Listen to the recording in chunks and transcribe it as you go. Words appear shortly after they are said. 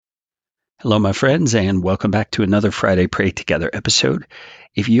Hello, my friends, and welcome back to another Friday Pray Together episode.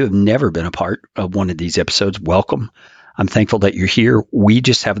 If you have never been a part of one of these episodes, welcome. I'm thankful that you're here. We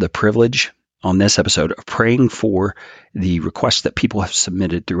just have the privilege on this episode of praying for the requests that people have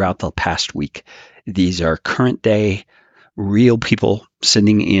submitted throughout the past week. These are current day, real people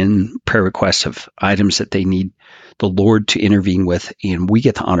sending in prayer requests of items that they need the Lord to intervene with, and we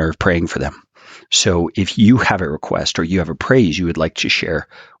get the honor of praying for them. So if you have a request or you have a praise you would like to share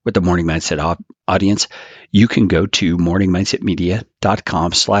with the Morning Mindset audience, you can go to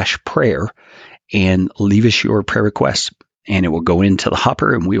morningmindsetmedia.com/prayer and leave us your prayer request, and it will go into the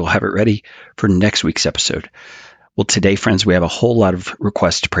hopper and we will have it ready for next week's episode. Well, today, friends, we have a whole lot of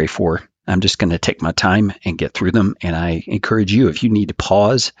requests to pray for. I'm just going to take my time and get through them. And I encourage you, if you need to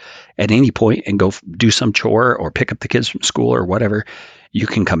pause at any point and go do some chore or pick up the kids from school or whatever, you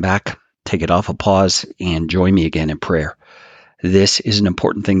can come back, take it off a pause, and join me again in prayer. This is an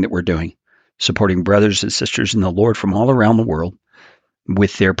important thing that we're doing, supporting brothers and sisters in the Lord from all around the world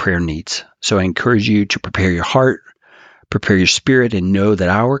with their prayer needs. So I encourage you to prepare your heart, prepare your spirit, and know that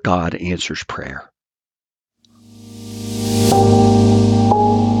our God answers prayer.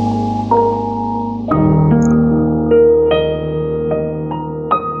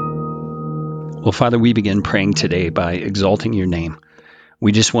 Well, Father, we begin praying today by exalting your name.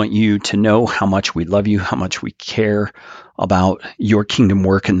 We just want you to know how much we love you, how much we care about your kingdom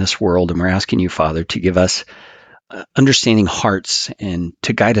work in this world. And we're asking you, Father, to give us understanding hearts and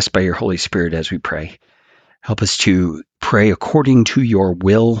to guide us by your Holy Spirit as we pray. Help us to pray according to your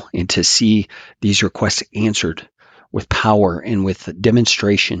will and to see these requests answered with power and with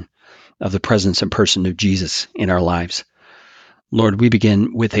demonstration of the presence and person of Jesus in our lives. Lord, we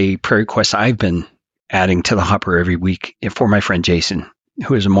begin with a prayer request I've been adding to the hopper every week for my friend Jason,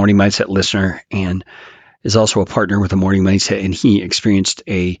 who is a Morning Mindset listener and is also a partner with the Morning Mindset. And he experienced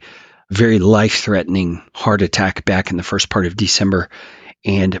a very life-threatening heart attack back in the first part of December.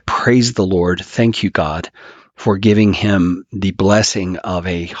 And praise the Lord, thank you, God, for giving him the blessing of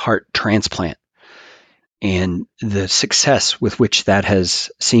a heart transplant and the success with which that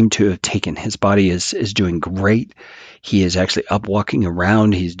has seemed to have taken. His body is doing great. He is actually up walking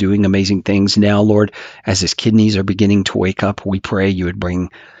around. He's doing amazing things now, Lord. As his kidneys are beginning to wake up, we pray you would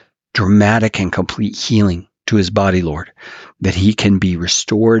bring dramatic and complete healing to his body, Lord, that he can be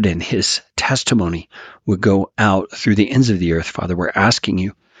restored and his testimony would go out through the ends of the earth. Father, we're asking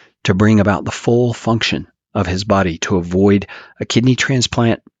you to bring about the full function of his body to avoid a kidney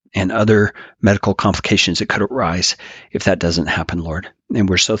transplant and other medical complications that could arise if that doesn't happen, Lord. And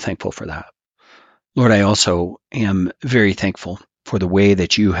we're so thankful for that. Lord, I also am very thankful for the way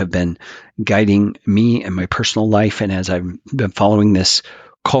that you have been guiding me in my personal life. And as I've been following this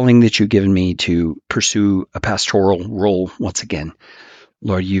calling that you've given me to pursue a pastoral role once again,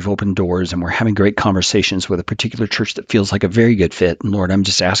 Lord, you've opened doors and we're having great conversations with a particular church that feels like a very good fit. And Lord, I'm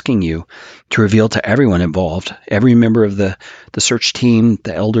just asking you to reveal to everyone involved, every member of the search team,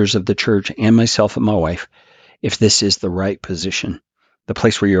 the elders of the church, and myself and my wife, if this is the right position, the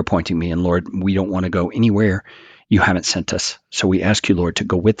place where you're appointing me. And Lord, we don't want to go anywhere you haven't sent us. So we ask you, Lord, to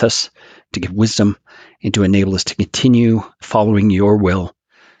go with us, to give wisdom, and to enable us to continue following your will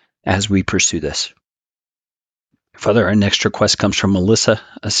as we pursue this. Father, our next request comes from Melissa,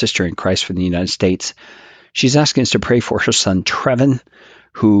 a sister in Christ from the United States. She's asking us to pray for her son, Trevin,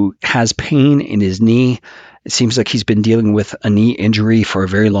 who has pain in his knee. It seems like he's been dealing with a knee injury for a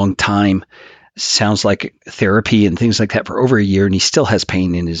very long time. Sounds like therapy and things like that for over a year, and he still has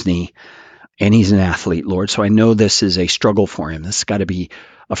pain in his knee. And he's an athlete, Lord. So I know this is a struggle for him. This has got to be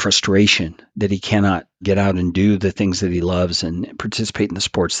a frustration that he cannot get out and do the things that he loves and participate in the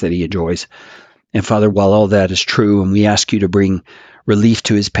sports that he enjoys. And Father, while all that is true, and we ask you to bring relief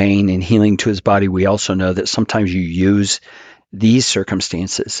to his pain and healing to his body, we also know that sometimes you use these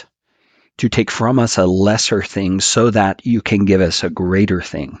circumstances to take from us a lesser thing so that you can give us a greater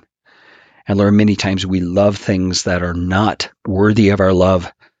thing. And Lord, many times we love things that are not worthy of our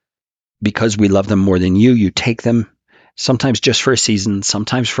love because we love them more than you. You take them sometimes just for a season,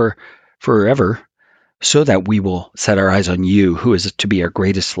 sometimes for forever, so that we will set our eyes on you, who is to be our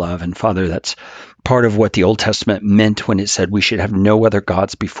greatest love. And Father, that's part of what the Old Testament meant when it said we should have no other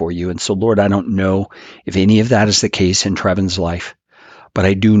gods before you. And so, Lord, I don't know if any of that is the case in Trevin's life, but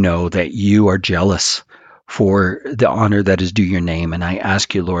I do know that you are jealous for the honor that is due your name. And I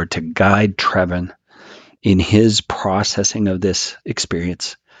ask you, Lord, to guide Trevin in his processing of this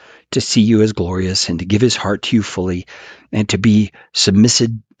experience, to see you as glorious and to give his heart to you fully and to be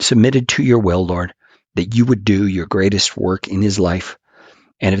submitted to your will, Lord, that you would do your greatest work in his life.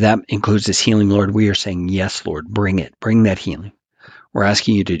 And if that includes this healing, Lord, we are saying, yes, Lord, bring it. Bring that healing. We're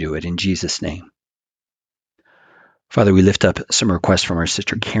asking you to do it in Jesus' name. Father, we lift up some requests from our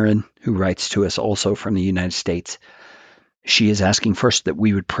sister Karen, who writes to us also from the United States. She is asking first that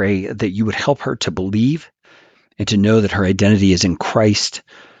we would pray that you would help her to believe and to know that her identity is in Christ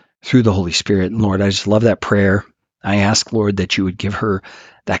through the Holy Spirit. And Lord, I just love that prayer. I ask, Lord, that you would give her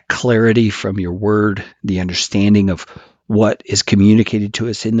that clarity from your word, the understanding of what is communicated to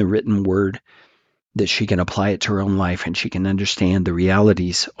us in the written word, that she can apply it to her own life and she can understand the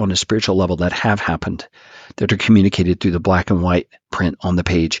realities on a spiritual level that have happened, that are communicated through the black and white print on the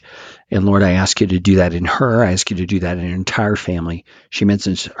page. And Lord, I ask you to do that in her. I ask you to do that in her entire family. She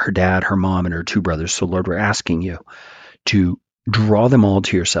mentions her dad, her mom, and her two brothers. So Lord, we're asking you to draw them all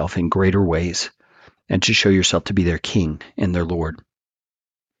to yourself in greater ways and to show yourself to be their King and their Lord.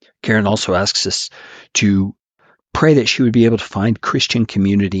 Karen also asks us to pray that she would be able to find Christian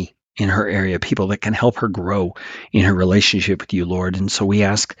community in her area, people that can help her grow in her relationship with you, Lord. And so we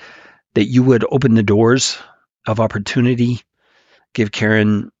ask that you would open the doors of opportunity, give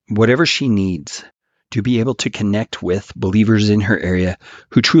Karen whatever she needs to be able to connect with believers in her area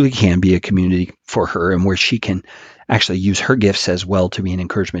who truly can be a community for her and where she can actually use her gifts as well to be an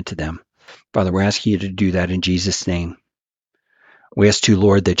encouragement to them. Father, we're asking you to do that in Jesus' name. We ask too,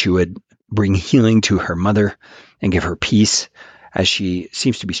 Lord, that you would bring healing to her mother and give her peace as she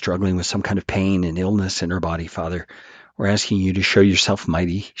seems to be struggling with some kind of pain and illness in her body, Father. We're asking you to show yourself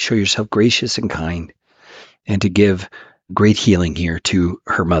mighty, show yourself gracious and kind, and to give great healing here to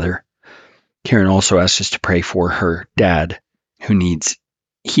her mother. Karen also asks us to pray for her dad, who needs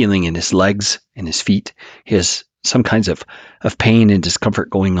healing in his legs and his feet. He has some kinds of pain and discomfort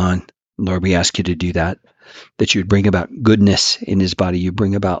going on. Lord, we ask you to do that you would bring about goodness in his body. You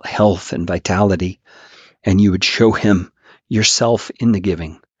bring about health and vitality, and you would show him yourself in the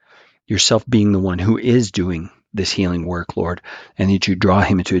giving, yourself being the one who is doing this healing work, Lord, and that you draw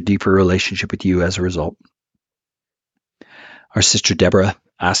him into a deeper relationship with you as a result. Our sister Deborah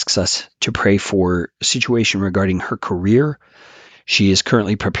asks us to pray for a situation regarding her career. She is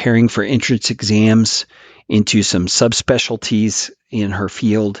currently preparing for entrance exams into some subspecialties in her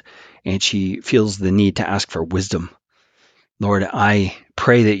field, and she feels the need to ask for wisdom. Lord, I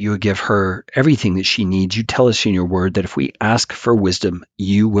pray that you would give her everything that she needs. You tell us in your word that if we ask for wisdom,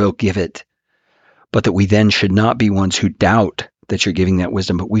 you will give it, but that we then should not be ones who doubt that you're giving that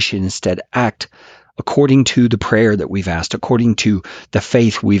wisdom, but we should instead act according to the prayer that we've asked, according to the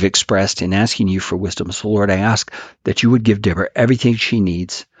faith we've expressed in asking you for wisdom. So, Lord, I ask that you would give Deborah everything she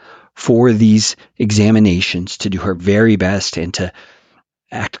needs for these examinations, to do her very best and to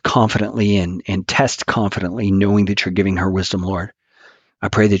act confidently and test confidently, knowing that you're giving her wisdom, Lord. I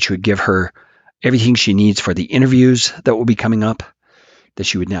pray that you would give her everything she needs for the interviews that will be coming up, that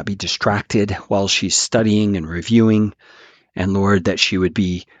she would not be distracted while she's studying and reviewing, and Lord, that she would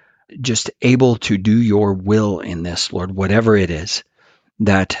be just able to do your will in this, Lord, whatever it is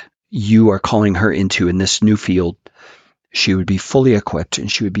that you are calling her into in this new field. She would be fully equipped and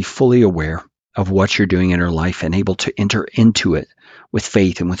she would be fully aware of what you're doing in her life and able to enter into it with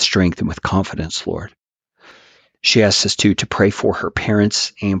faith and with strength and with confidence, Lord. She asks us to pray for her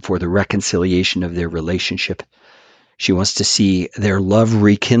parents and for the reconciliation of their relationship. She wants to see their love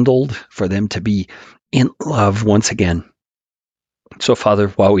rekindled, for them to be in love once again. So, Father,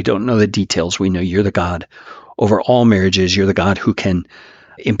 while we don't know the details, we know you're the God over all marriages. You're the God who can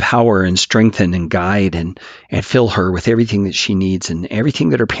empower and strengthen and guide and fill her with everything that she needs and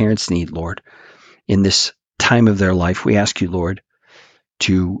everything that her parents need, Lord. In this time of their life, we ask you, Lord,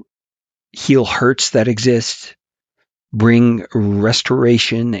 to heal hurts that exist, bring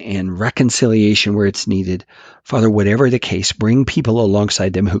restoration and reconciliation where it's needed. Father, whatever the case, bring people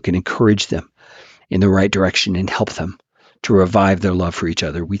alongside them who can encourage them in the right direction and help them to revive their love for each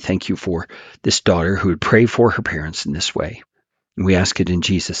other. We thank you for this daughter who would pray for her parents in this way. And we ask it in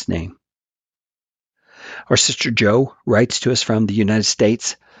Jesus' name. Our sister Jo writes to us from the United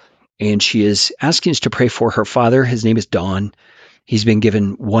States, and she is asking us to pray for her father. His name is Don. He's been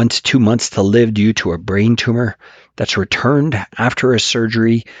given 1 to 2 months to live due to a brain tumor that's returned after a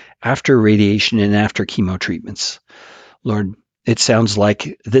surgery, after radiation, and after chemo treatments. Lord, it sounds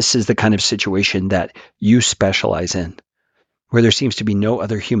like this is the kind of situation that you specialize in, where there seems to be no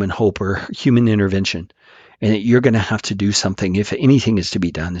other human hope or human intervention, and that you're going to have to do something if anything is to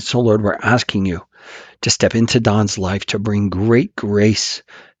be done. And so, Lord, we're asking you to step into Don's life, to bring great grace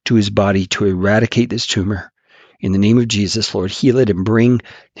to his body, to eradicate this tumor. In the name of Jesus, Lord, heal it and bring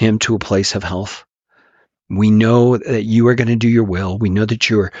him to a place of health. We know that you are going to do your will. We know that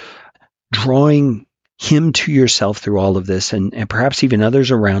you're drawing him to yourself through all of this, and perhaps even others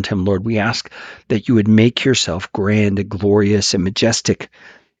around him, Lord. We ask that you would make yourself grand and glorious and majestic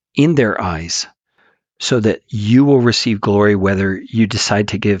in their eyes, so that you will receive glory whether you decide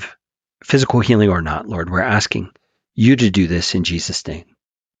to give physical healing or not, Lord. We're asking you to do this in Jesus' name.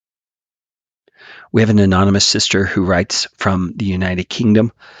 We have an anonymous sister who writes from the United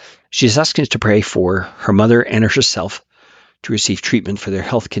Kingdom. She's asking us to pray for her mother and herself to receive treatment for their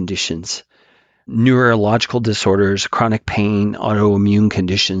health conditions, neurological disorders, chronic pain, autoimmune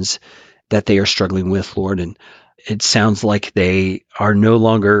conditions that they are struggling with, Lord. And it sounds like they are no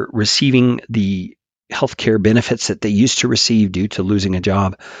longer receiving the healthcare benefits that they used to receive due to losing a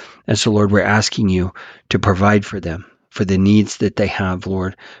job. And so, Lord, we're asking you to provide for them, for the needs that they have,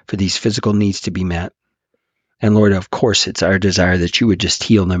 Lord, for these physical needs to be met. And Lord, of course, it's our desire that you would just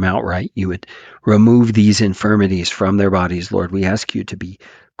heal them outright. You would remove these infirmities from their bodies, Lord. We ask you to be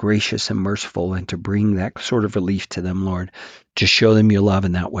gracious and merciful and to bring that sort of relief to them, Lord. Just show them your love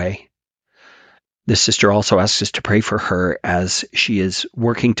in that way. This sister also asks us to pray for her as she is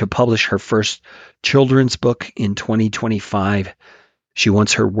working to publish her first children's book in 2025. She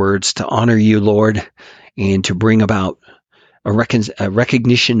wants her words to honor you, Lord, and to bring about a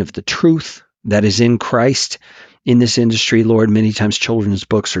recognition of the truth that is in Christ in this industry, Lord. Many times children's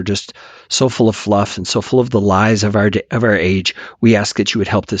books are just so full of fluff and so full of the lies of our age. We ask that you would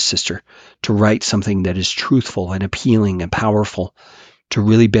help this sister to write something that is truthful and appealing and powerful to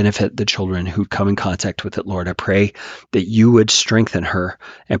really benefit the children who come in contact with it, Lord. I pray that you would strengthen her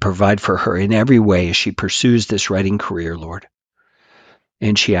and provide for her in every way as she pursues this writing career, Lord.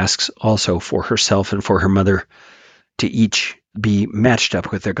 And she asks also for herself and for her mother to each be matched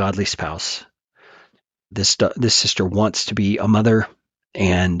up with their godly spouse. This sister wants to be a mother,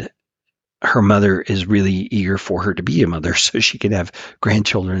 and her mother is really eager for her to be a mother so she can have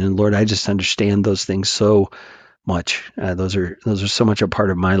grandchildren. And Lord, I just understand those things so much. Those are so much a part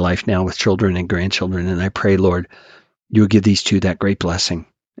of my life now with children and grandchildren. And I pray, Lord, you will give these two that great blessing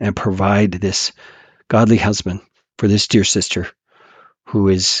and provide this godly husband for this dear sister who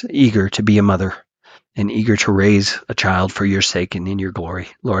is eager to be a mother and eager to raise a child for your sake and in your glory.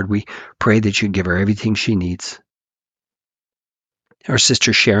 Lord, we pray that you give her everything she needs. Our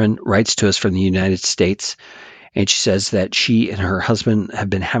sister Sharon writes to us from the United States, and she says that she and her husband have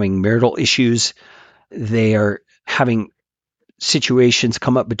been having marital issues. They are having situations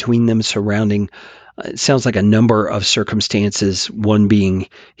come up between them surrounding, it sounds like a number of circumstances, one being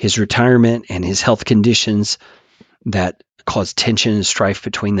his retirement and his health conditions that cause tension and strife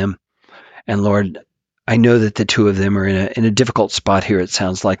between them. And Lord, I know that the two of them are in a difficult spot here, it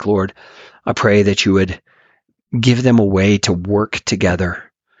sounds like, Lord. I pray that you would give them a way to work together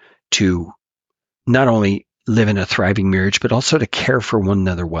to not only live in a thriving marriage, but also to care for one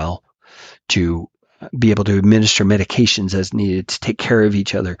another well, to be able to administer medications as needed, to take care of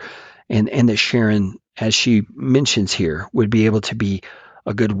each other. And that Sharon, as she mentions here, would be able to be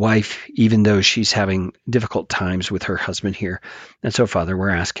a good wife, even though she's having difficult times with her husband here. And so, Father, we're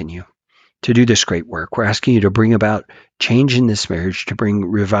asking you to do this great work. We're asking you to bring about change in this marriage, to bring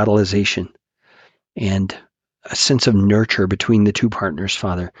revitalization and a sense of nurture between the two partners,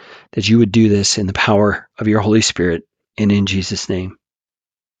 Father, that you would do this in the power of your Holy Spirit and in Jesus' name.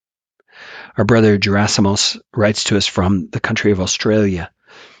 Our brother Gerasimos writes to us from the country of Australia,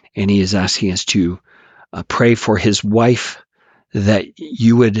 and he is asking us to pray for his wife, that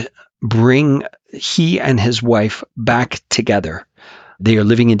you would bring he and his wife back together. They are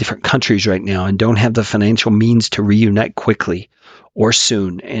living in different countries right now and don't have the financial means to reunite quickly or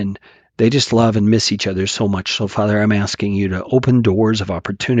soon, and they just love and miss each other so much. So, Father, I'm asking you to open doors of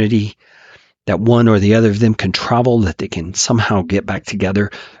opportunity, that one or the other of them can travel, that they can somehow get back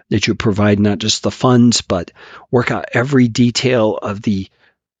together, that you provide not just the funds, but work out every detail of the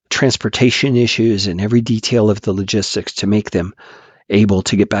transportation issues and every detail of the logistics to make them able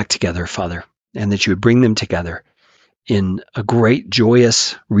to get back together, Father, and that you would bring them together in a great,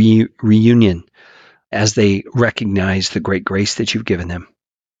 joyous reunion as they recognize the great grace that you've given them.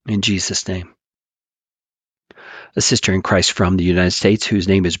 In Jesus' name. A sister in Christ from the United States, whose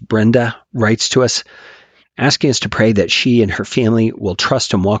name is Brenda, writes to us, asking us to pray that she and her family will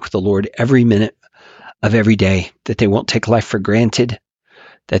trust and walk with the Lord every minute of every day, that they won't take life for granted,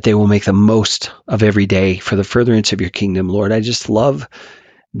 that they will make the most of every day for the furtherance of your kingdom. Lord, I just love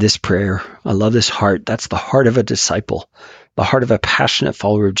this prayer. I love this heart. That's the heart of a disciple, the heart of a passionate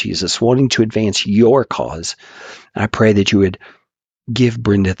follower of Jesus, wanting to advance your cause. And I pray that you would give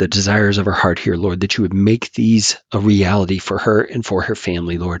Brenda the desires of her heart here, Lord, that you would make these a reality for her and for her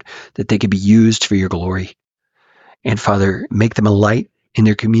family, Lord, that they could be used for your glory. And Father, make them a light in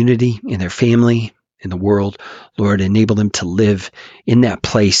their community, in their family, in the world. Lord, enable them to live in that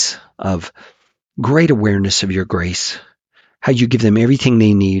place of great awareness of your grace, how you give them everything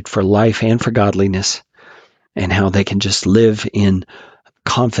they need for life and for godliness, and how they can just live in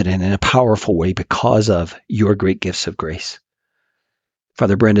confident and a powerful way because of your great gifts of grace.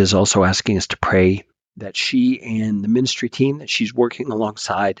 Father, Brenda is also asking us to pray that she and the ministry team that she's working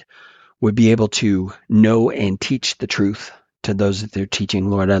alongside would be able to know and teach the truth to those that they're teaching.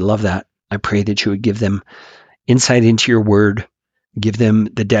 Lord, I love that. I pray that you would give them insight into your word, give them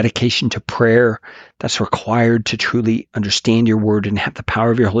the dedication to prayer that's required to truly understand your word and have the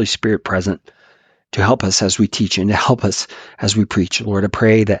power of your Holy Spirit present to help us as we teach and to help us as we preach. Lord, I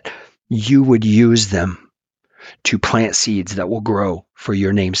pray that you would use them to plant seeds that will grow for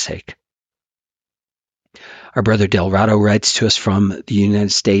your name's sake. Our brother Delrado writes to us from the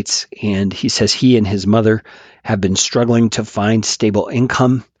United States, and he says he and his mother have been struggling to find stable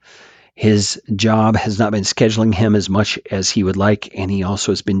income. His job has not been scheduling him as much as he would like, and he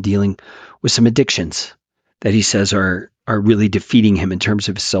also has been dealing with some addictions that he says are really defeating him in terms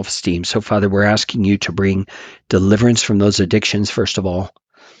of his self-esteem. So, Father, we're asking you to bring deliverance from those addictions, first of all,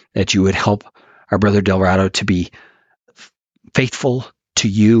 that you would help our brother Delrado to be faithful to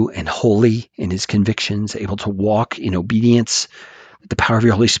you and holy in his convictions, able to walk in obedience, that the power of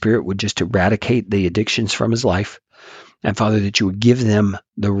your Holy Spirit would just eradicate the addictions from his life. And Father, that you would give them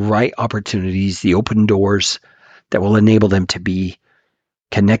the right opportunities, the open doors that will enable them to be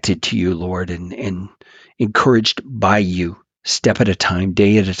connected to you, Lord, and encouraged by you, step at a time,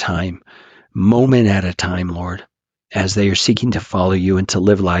 day at a time, moment at a time, Lord, as they are seeking to follow you and to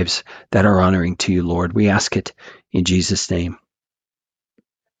live lives that are honoring to you, Lord. We ask it in Jesus' name.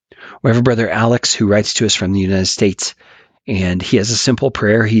 We have a brother Alex who writes to us from the United States, and he has a simple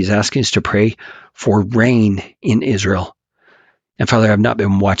prayer. He's asking us to pray for rain in Israel. And Father, I've not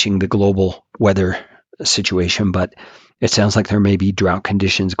been watching the global weather situation, but it sounds like there may be drought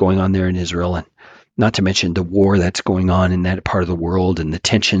conditions going on there in Israel, and not to mention the war that's going on in that part of the world and the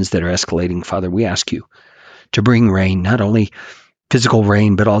tensions that are escalating. Father, we ask you to bring rain, not only physical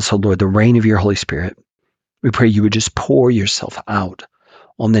rain, but also, Lord, the rain of your Holy Spirit. We pray you would just pour yourself out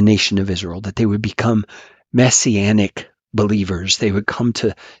on the nation of Israel, that they would become messianic believers. They would come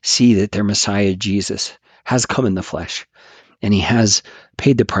to see that their Messiah, Jesus, has come in the flesh, and he has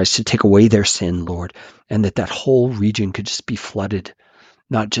paid the price to take away their sin, Lord, and that whole region could just be flooded,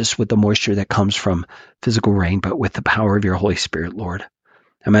 not just with the moisture that comes from physical rain, but with the power of your Holy Spirit, Lord.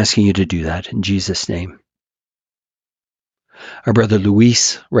 I'm asking you to do that in Jesus' name. Our brother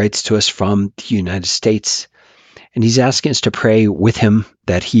Luis writes to us from the United States, and he's asking us to pray with him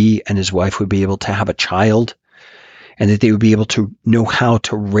that he and his wife would be able to have a child and that they would be able to know how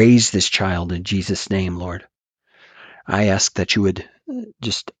to raise this child in Jesus' name, Lord. I ask that you would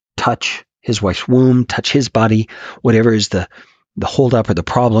just touch his wife's womb, touch his body, whatever is the holdup or the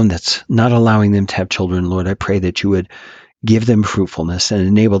problem that's not allowing them to have children, Lord. I pray that you would give them fruitfulness and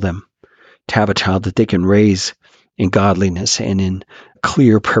enable them to have a child that they can raise in godliness and in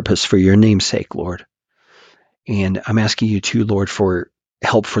clear purpose for your name's sake, Lord. And I'm asking you too, Lord, for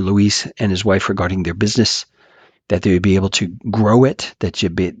help for Luis and his wife regarding their business, that they would be able to grow it, that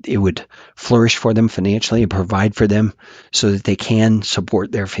it would flourish for them financially and provide for them so that they can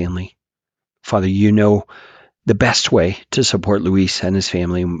support their family. Father, you know the best way to support Luis and his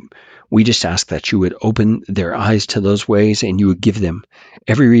family. We just ask that you would open their eyes to those ways and you would give them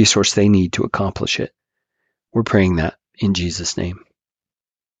every resource they need to accomplish it. We're praying that in Jesus' name.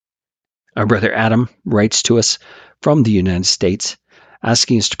 Our brother Adam writes to us from the United States,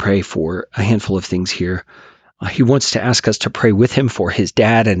 asking us to pray for a handful of things here. He wants to ask us to pray with him for his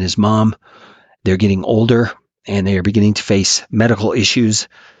dad and his mom. They're getting older and they are beginning to face medical issues.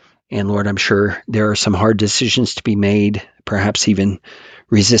 And Lord, I'm sure there are some hard decisions to be made, perhaps even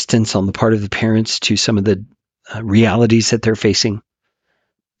resistance on the part of the parents to some of the realities that they're facing.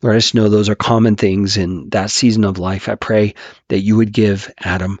 Lord, I just know those are common things in that season of life. I pray that you would give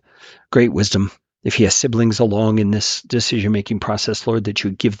Adam great wisdom. If he has siblings along in this decision-making process, Lord, that you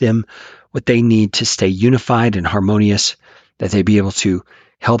would give them what they need to stay unified and harmonious, that they be able to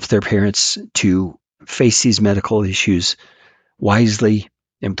help their parents to face these medical issues wisely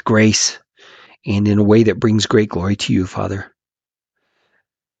and with grace and in a way that brings great glory to you, Father.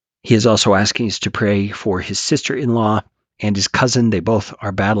 He is also asking us to pray for his sister-in-law and his cousin. They both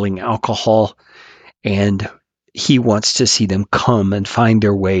are battling alcohol, and he wants to see them come and find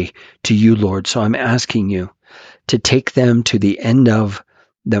their way to you, Lord. So I'm asking you to take them to the end of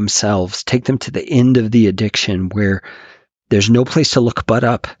themselves, take them to the end of the addiction where there's no place to look but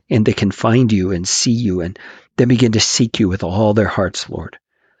up, and they can find you and see you and then begin to seek you with all their hearts, Lord.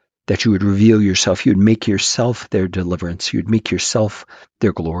 that you would reveal yourself. You would make yourself their deliverance. You would make yourself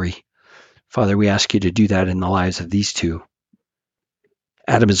their glory. Father, we ask you to do that in the lives of these two.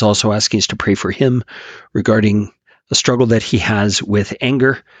 Adam is also asking us to pray for him regarding the struggle that he has with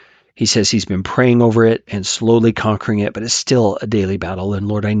anger. He says he's been praying over it and slowly conquering it, but it's still a daily battle. And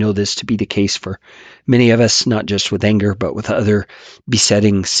Lord, I know this to be the case for many of us, not just with anger, but with other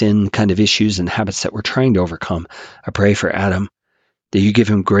besetting sin kind of issues and habits that we're trying to overcome. I pray for Adam that you give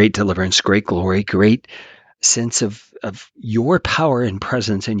him great deliverance, great glory, great sense of your power and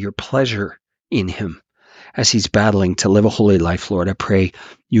presence and your pleasure in him as he's battling to live a holy life. Lord, I pray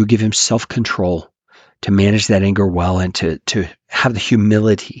you give him self-control to manage that anger well and to have the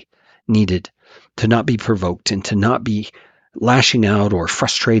humility needed to not be provoked and to not be lashing out or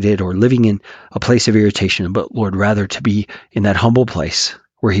frustrated or living in a place of irritation, but Lord, rather to be in that humble place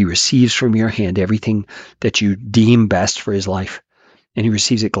where he receives from your hand everything that you deem best for his life, and he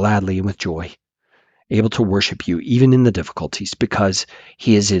receives it gladly and with joy, able to worship you even in the difficulties, because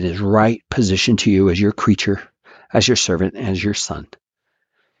he is in his right position to you as your creature, as your servant, as your son.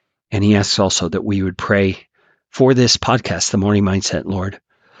 And he asks also that we would pray for this podcast, The Morning Mindset, Lord,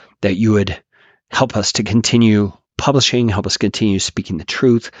 that you would help us to continue publishing, help us continue speaking the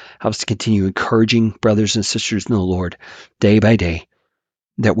truth, help us to continue encouraging brothers and sisters in the Lord day by day,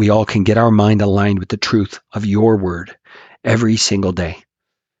 that we all can get our mind aligned with the truth of your word every single day.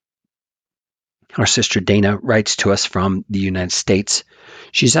 Our sister Dana writes to us from the United States.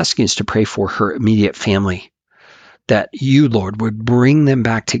 She's asking us to pray for her immediate family, that you, Lord, would bring them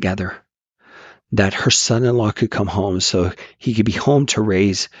back together, that her son-in-law could come home so he could be home to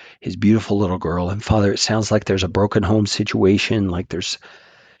raise his beautiful little girl. And Father, it sounds like there's a broken home situation, like there's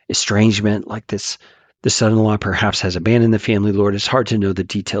estrangement, like the son-in-law perhaps has abandoned the family. Lord, it's hard to know the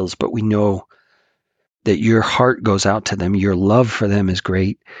details, but we know that your heart goes out to them. Your love for them is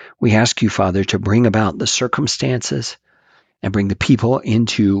great. We ask you, Father, to bring about the circumstances and bring the people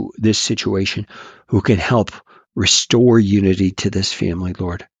into this situation who can help restore unity to this family,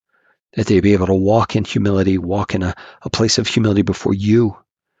 Lord, that they be able to walk in humility, walk in a place of humility before you,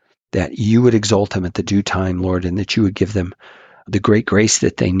 that you would exalt them at the due time, Lord, and that you would give them the great grace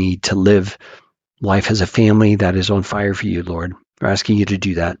that they need to live life as a family that is on fire for you, Lord. We're asking you to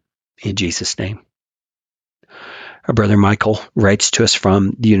do that in Jesus' name. Our brother Michael writes to us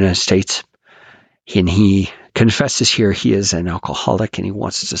from the United States, and he confesses here he is an alcoholic and he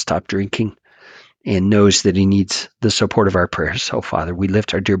wants to stop drinking and knows that he needs the support of our prayers. So, Father, we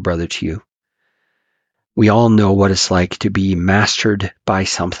lift our dear brother to you. We all know what it's like to be mastered by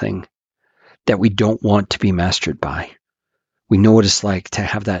something that we don't want to be mastered by. We know what it's like to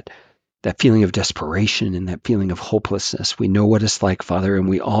have that feeling of desperation and that feeling of hopelessness. We know what it's like, Father, and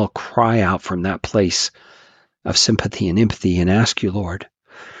we all cry out from that place of sympathy and empathy and ask you, Lord,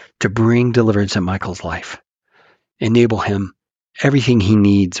 to bring deliverance in Michael's life. Enable him everything he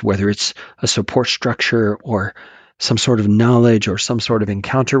needs, whether it's a support structure or some sort of knowledge or some sort of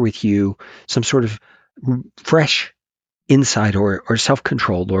encounter with you, some sort of fresh insight or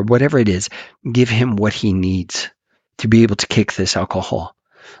self-control, Lord, whatever it is, give him what he needs to be able to kick this alcohol,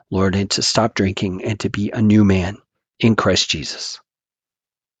 Lord, and to stop drinking and to be a new man in Christ Jesus.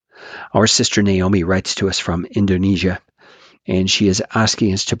 Our sister Naomi writes to us from Indonesia, and she is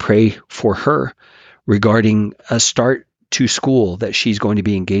asking us to pray for her regarding a start to school that she's going to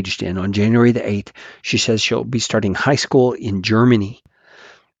be engaged in. On January the 8th, she says she'll be starting high school in Germany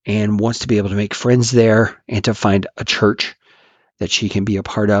and wants to be able to make friends there and to find a church that she can be a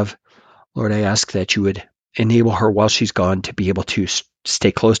part of. Lord, I ask that you would enable her while she's gone to be able to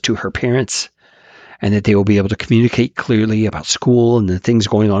stay close to her parents and that they will be able to communicate clearly about school and the things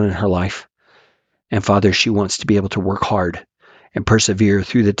going on in her life. And Father, she wants to be able to work hard and persevere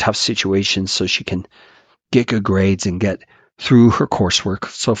through the tough situations so she can get good grades and get through her coursework.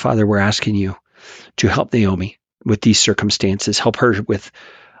 So Father, we're asking you to help Naomi with these circumstances, help her with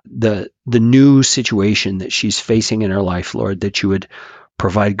the new situation that she's facing in her life, Lord, that you would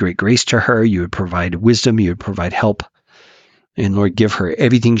provide great grace to her, you would provide wisdom, you would provide help, and Lord, give her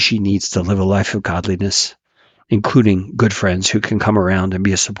everything she needs to live a life of godliness, including good friends who can come around and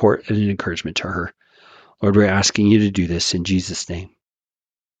be a support and an encouragement to her. Lord, we're asking you to do this in Jesus' name.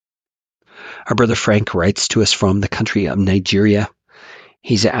 Our brother Frank writes to us from the country of Nigeria.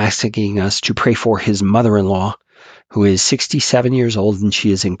 He's asking us to pray for his mother-in-law, who is 67 years old, and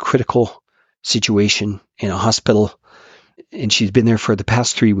she is in critical situation in a hospital, and she's been there for the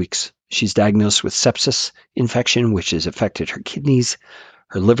past 3 weeks. She's diagnosed with sepsis infection, which has affected her kidneys,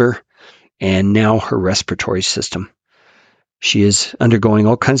 her liver, and now her respiratory system. She is undergoing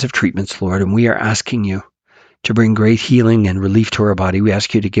all kinds of treatments, Lord, and we are asking you to bring great healing and relief to her body. We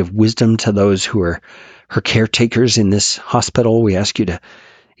ask you to give wisdom to those who are her caretakers in this hospital. We ask you to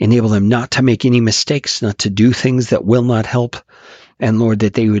enable them not to make any mistakes, not to do things that will not help. And Lord,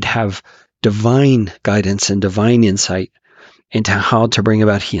 that they would have divine guidance and divine insight into how to bring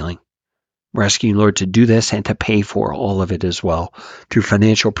about healing. We're asking you, Lord, to do this and to pay for all of it as well through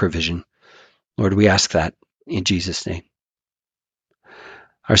financial provision. Lord, we ask that in Jesus' name.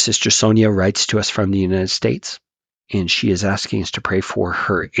 Our sister Sonia writes to us from the United States, and she is asking us to pray for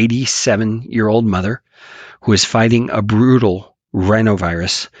her 87-year-old mother who is fighting a brutal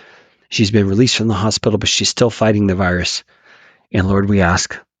rhinovirus. She's been released from the hospital, but she's still fighting the virus. And Lord, we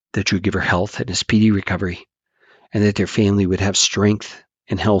ask that you would give her health and a speedy recovery, and that their family would have strength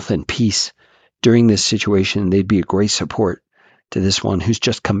and health and peace during this situation. They'd be a great support to this one who's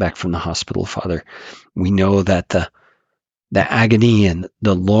just come back from the hospital, Father. We know that the agony and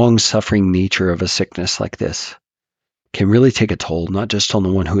the long-suffering nature of a sickness like this can really take a toll, not just on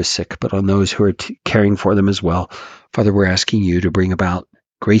the one who is sick, but on those who are caring for them as well. Father, we're asking you to bring about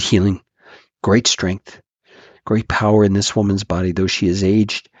great healing, great strength, great power in this woman's body. Though she is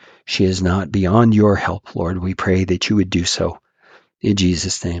aged, she is not beyond your help, Lord. We pray that you would do so in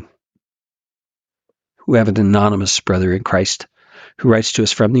Jesus' name. We have an anonymous brother in Christ who writes to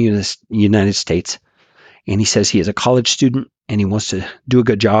us from the United States, and he says he is a college student and he wants to do a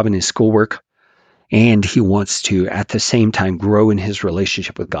good job in his schoolwork, and he wants to, at the same time, grow in his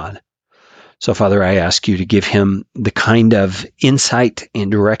relationship with God. So, Father, I ask you to give him the kind of insight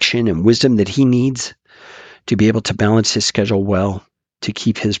and direction and wisdom that he needs to be able to balance his schedule well, to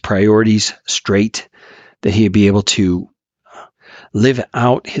keep his priorities straight, that he'd be able to live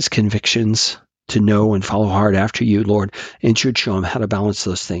out his convictions, to know and follow hard after you, Lord, and you'd show him how to balance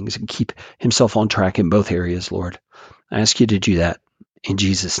those things and keep himself on track in both areas, Lord. I ask you to do that in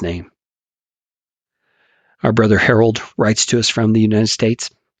Jesus' name. Our brother Harold writes to us from the United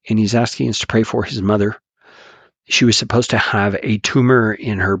States, and he's asking us to pray for his mother. She was supposed to have a tumor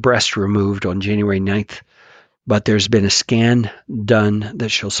in her breast removed on January 9th, but there's been a scan done that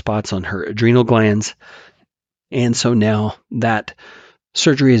shows spots on her adrenal glands, and so now that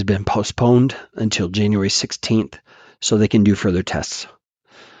surgery has been postponed until January 16th so they can do further tests.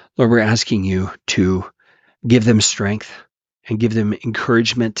 Lord, we're asking you to give them strength and give them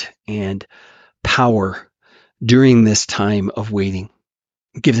encouragement and power during this time of waiting.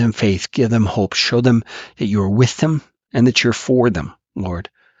 Give them faith, give them hope, show them that you are with them and that you're for them, Lord.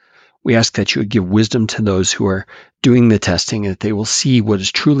 We ask that you would give wisdom to those who are doing the testing, and that they will see what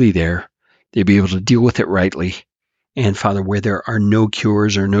is truly there. They'll be able to deal with it rightly. And Father, where there are no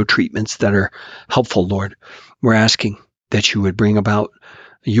cures or no treatments that are helpful, Lord, we're asking that you would bring about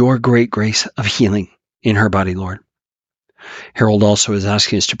your great grace of healing in her body, Lord. Harold also is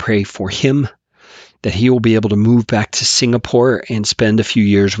asking us to pray for him, that he will be able to move back to Singapore and spend a few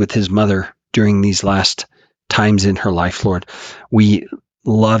years with his mother during these last times in her life, Lord. We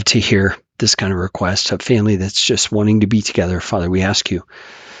love to hear this kind of request, a family that's just wanting to be together. Father, we ask you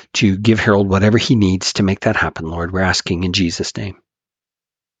to give Harold whatever he needs to make that happen, Lord. We're asking in Jesus' name.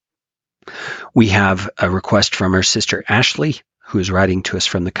 We have a request from our sister Ashley, who is writing to us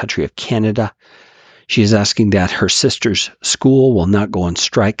from the country of Canada. She is asking that her sister's school will not go on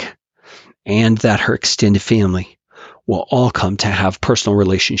strike, and that her extended family will all come to have personal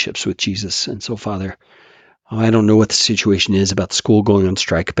relationships with Jesus. And so, Father, I don't know what the situation is about school going on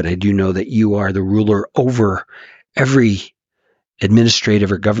strike, but I do know that you are the ruler over every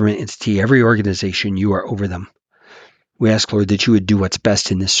administrative or government entity, every organization. You are over them. We ask, Lord, that you would do what's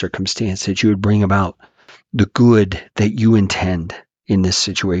best in this circumstance, that you would bring about the good that you intend in this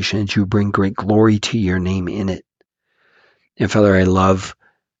situation, and you bring great glory to your name in it. And Father, I love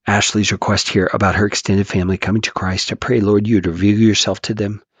Ashley's request here about her extended family coming to Christ. I pray, Lord, you would reveal yourself to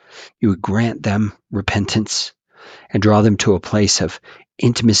them. You would grant them repentance and draw them to a place of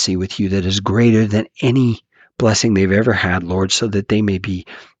intimacy with you that is greater than any blessing they've ever had, Lord, so that they may be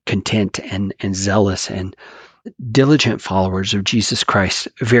content and zealous and diligent followers of Jesus Christ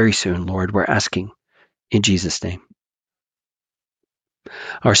very soon, Lord. We're asking in Jesus' name.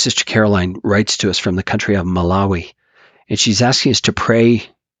 Our sister Caroline writes to us from the country of Malawi, and she's asking us to pray,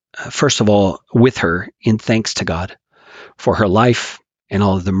 first of all, with her in thanks to God for her life and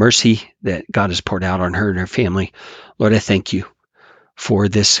all of the mercy that God has poured out on her and her family. Lord, I thank you for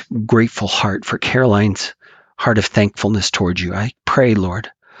this grateful heart, for Caroline's heart of thankfulness towards you. I pray, Lord,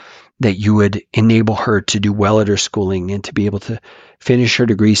 that you would enable her to do well at her schooling and to be able to finish her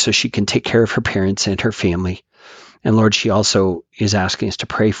degree so she can take care of her parents and her family. And Lord, she also is asking us to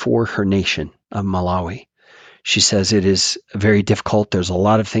pray for her nation of Malawi. She says it is very difficult. There's a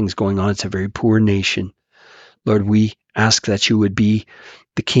lot of things going on. It's a very poor nation. Lord, we ask that you would be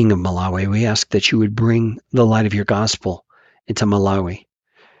the King of Malawi. We ask that you would bring the light of your gospel into Malawi.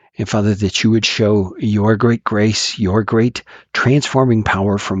 And Father, that you would show your great grace, your great transforming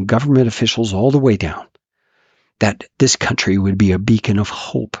power from government officials all the way down, that this country would be a beacon of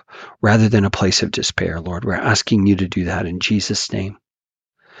hope rather than a place of despair, Lord. We're asking you to do that in Jesus' name.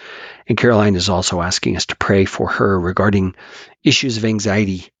 And Caroline is also asking us to pray for her regarding issues of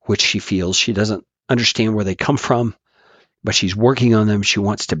anxiety, which she feels. She doesn't understand where they come from, but she's working on them. She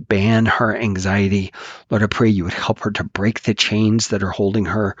wants to ban her anxiety. Lord, I pray you would help her to break the chains that are holding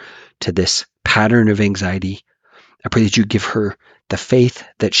her to this pattern of anxiety. I pray that you give her the faith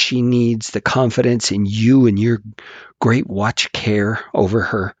that she needs, the confidence in you and your great watch care over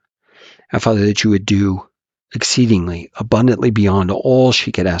her. And Father, that you would do exceedingly, abundantly beyond all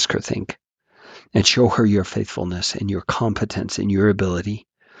she could ask or think, and show her your faithfulness and your competence and your ability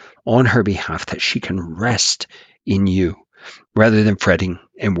on her behalf, that she can rest in you rather than fretting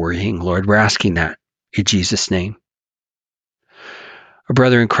and worrying. Lord, we're asking that in Jesus' name. A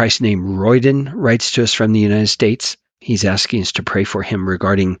brother in Christ named Royden writes to us from the United States. He's asking us to pray for him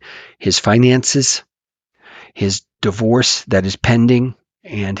regarding his finances, his divorce that is pending,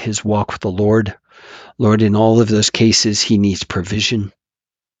 and his walk with the Lord. Lord, in all of those cases, he needs provision.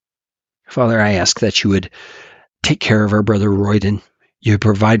 Father, I ask that you would take care of our brother Royden. You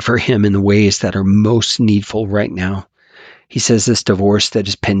provide for him in the ways that are most needful right now. He says this divorce that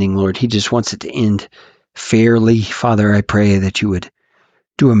is pending, Lord, he just wants it to end fairly. Father, I pray that you would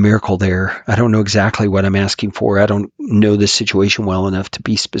do a miracle there. I don't know exactly what I'm asking for. I don't know this situation well enough to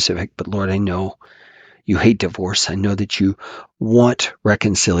be specific, but Lord, I know you hate divorce. I know that you want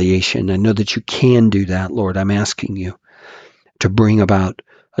reconciliation. I know that you can do that, Lord. I'm asking you to bring about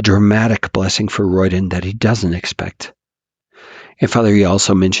a dramatic blessing for Royden that he doesn't expect. And Father, he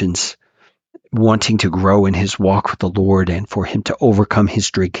also mentions wanting to grow in his walk with the Lord and for him to overcome his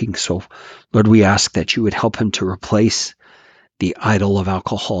drinking. So, Lord, we ask that you would help him to replace the idol of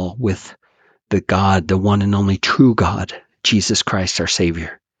alcohol with the God, the one and only true God, Jesus Christ, our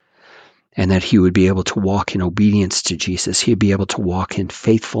Savior. And that he would be able to walk in obedience to Jesus. He'd be able to walk in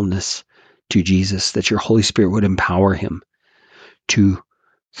faithfulness to Jesus, that your Holy Spirit would empower him to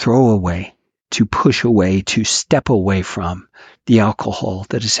throw away, to push away, to step away from the alcohol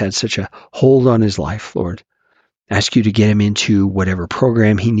that has had such a hold on his life, Lord. I ask you to get him into whatever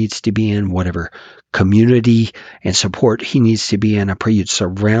program he needs to be in, whatever community and support he needs to be in. I pray you'd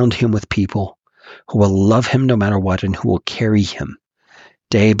surround him with people who will love him no matter what and who will carry him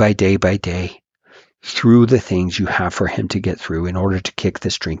day by day by day through the things you have for him to get through in order to kick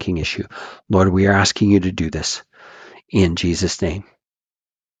this drinking issue. Lord, we are asking you to do this in Jesus' name.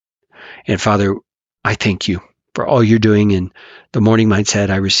 And Father, I thank you for all you're doing in the Morning Mindset.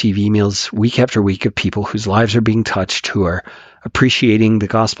 I receive emails week after week of people whose lives are being touched, who are appreciating the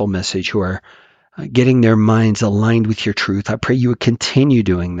gospel message, who are getting their minds aligned with your truth. I pray you would continue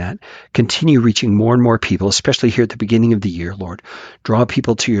doing that, continue reaching more and more people, especially here at the beginning of the year, Lord. Draw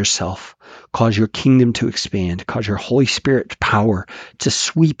people to yourself, cause your kingdom to expand, cause your Holy Spirit power to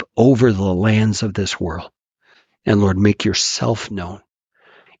sweep over the lands of this world. And Lord, make yourself known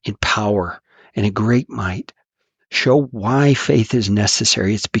in power and in great might. Show why faith is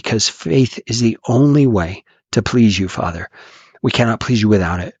necessary. It's because faith is the only way to please you, Father. We cannot please you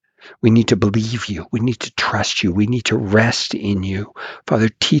without it. We need to believe you. We need to trust you. We need to rest in you. Father,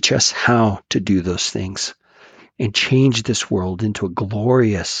 teach us how to do those things and change this world into a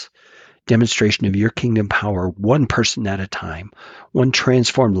glorious demonstration of your kingdom power, one person at a time, one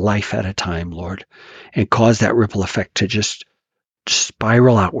transformed life at a time, Lord, and cause that ripple effect to just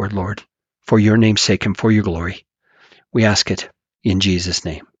spiral outward, Lord, for your name's sake and for your glory. We ask it in Jesus'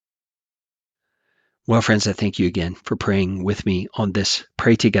 name. Well, friends, I thank you again for praying with me on this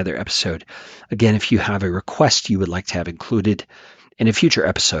Pray Together episode. Again, if you have a request you would like to have included in a future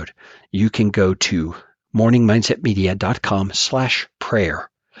episode, you can go to morningmindsetmedia.com/prayer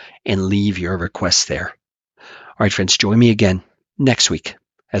and leave your requests there. All right, friends, join me again next week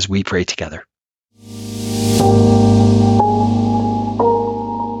as we pray together.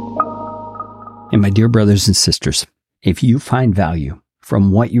 And my dear brothers and sisters, if you find value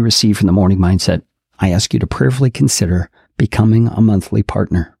from what you receive from the Morning Mindset, I ask you to prayerfully consider becoming a monthly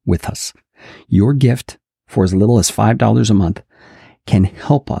partner with us. Your gift, for as little as $5 a month, can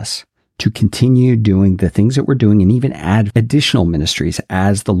help us to continue doing the things that we're doing and even add additional ministries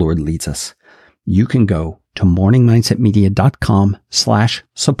as the Lord leads us. You can go to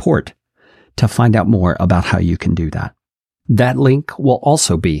morningmindsetmedia.com/support to find out more about how you can do that. That link will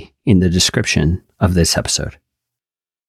also be in the description of this episode.